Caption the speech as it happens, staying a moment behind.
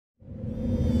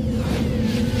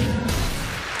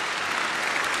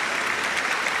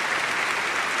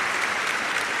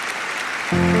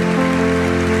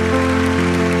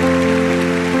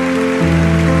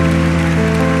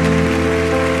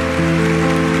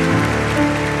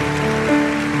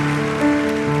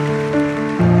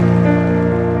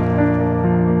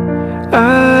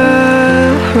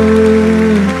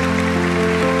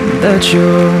that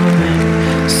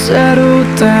you're settled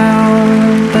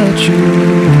down, that you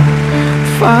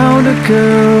found a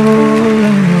girl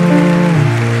and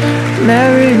you're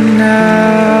married now.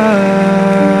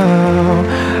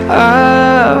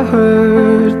 I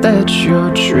heard that your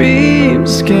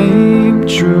dreams came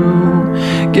true.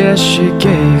 Guess she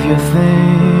gave you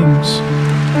things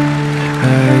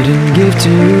I didn't give to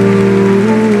you.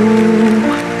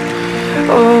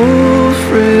 Old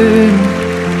friend,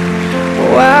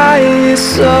 why you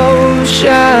so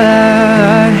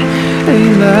shy?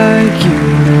 Ain't like you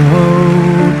to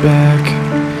hold back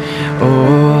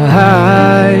or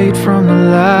hide from the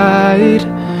light.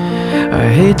 I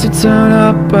hate to turn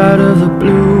up out of the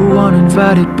blue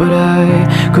uninvited, but I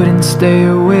couldn't stay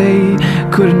away,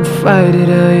 couldn't fight it.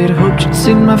 I had hoped you'd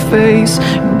seen my face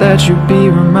and that you'd be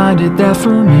reminded that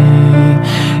for me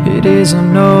it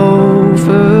isn't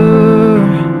over.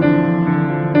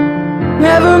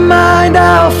 Never mind,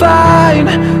 I'll find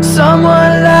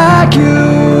someone like you.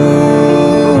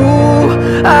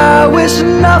 I wish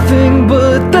nothing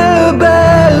but the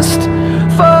best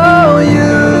for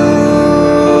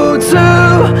you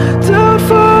too. Don't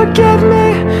forget me,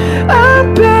 I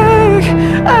beg.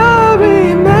 I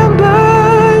remember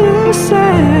you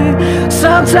saying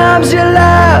sometimes you're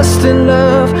lost in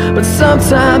love, but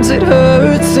sometimes it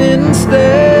hurts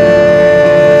instead.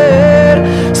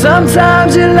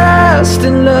 Sometimes you're lost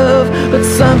in love, but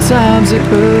sometimes it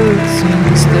hurts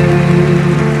instead.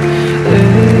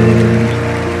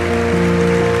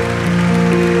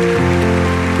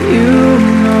 You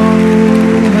know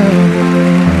how the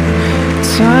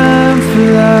time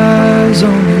flies.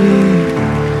 Only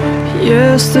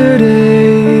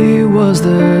yesterday was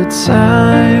the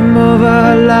time of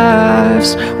our lives.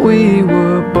 We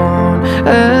were born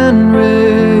and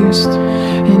raised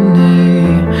in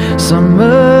a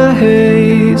summer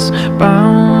haze,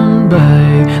 bound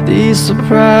by the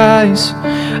surprise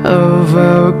of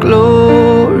our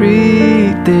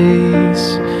glory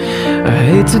days. I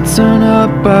hate to turn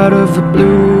up out of the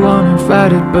blue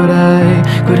uninvited, but I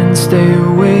couldn't stay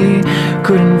away,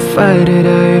 couldn't fight it.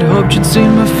 I had hoped you'd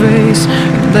seen my face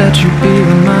and that you'd be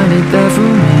reminded that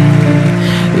for me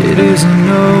it isn't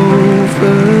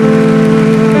over.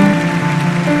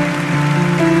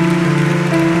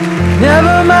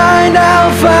 Never mind,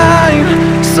 I'll find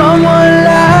someone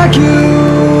like you.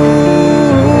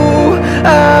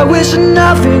 I wish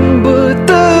nothing but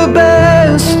the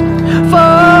best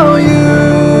for you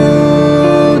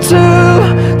too.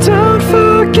 Don't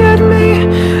forget me,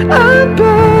 I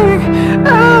beg. I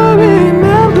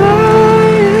remember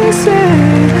you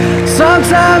saying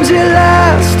sometimes you're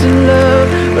lost in love,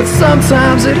 but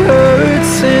sometimes it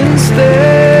hurts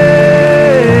instead.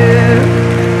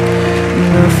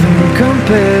 Nothing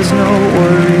compares, no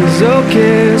worries or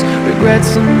cares,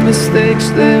 regrets and mistakes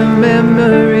that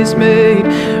memories made.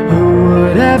 Who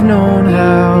would have known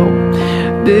how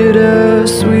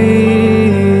bittersweet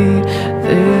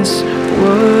this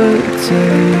would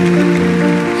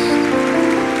taste?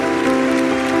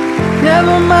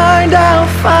 Never mind,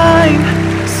 I'll find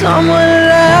someone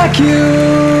like you.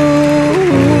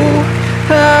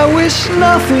 I wish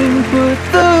nothing but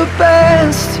the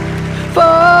best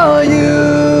for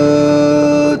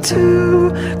you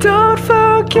too. Don't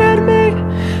forget me,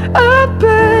 I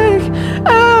beg.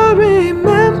 I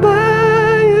remember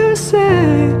you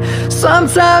say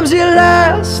sometimes you're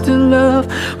lost in love,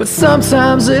 but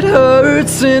sometimes it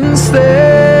hurts instead.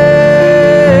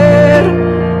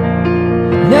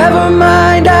 Never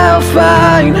mind, I'll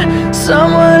find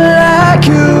someone like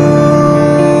you.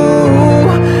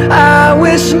 I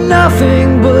wish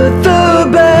nothing but the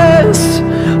best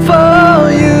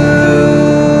for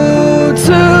you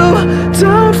too.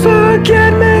 Don't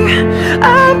forget me,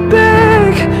 I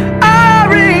beg. I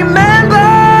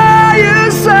remember you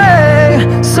say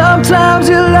sometimes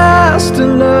you're lost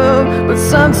in love, but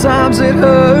sometimes it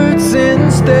hurts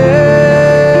instead.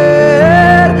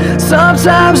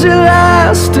 Sometimes you're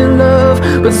lost in love,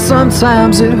 but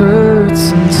sometimes it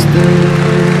hurts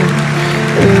instead.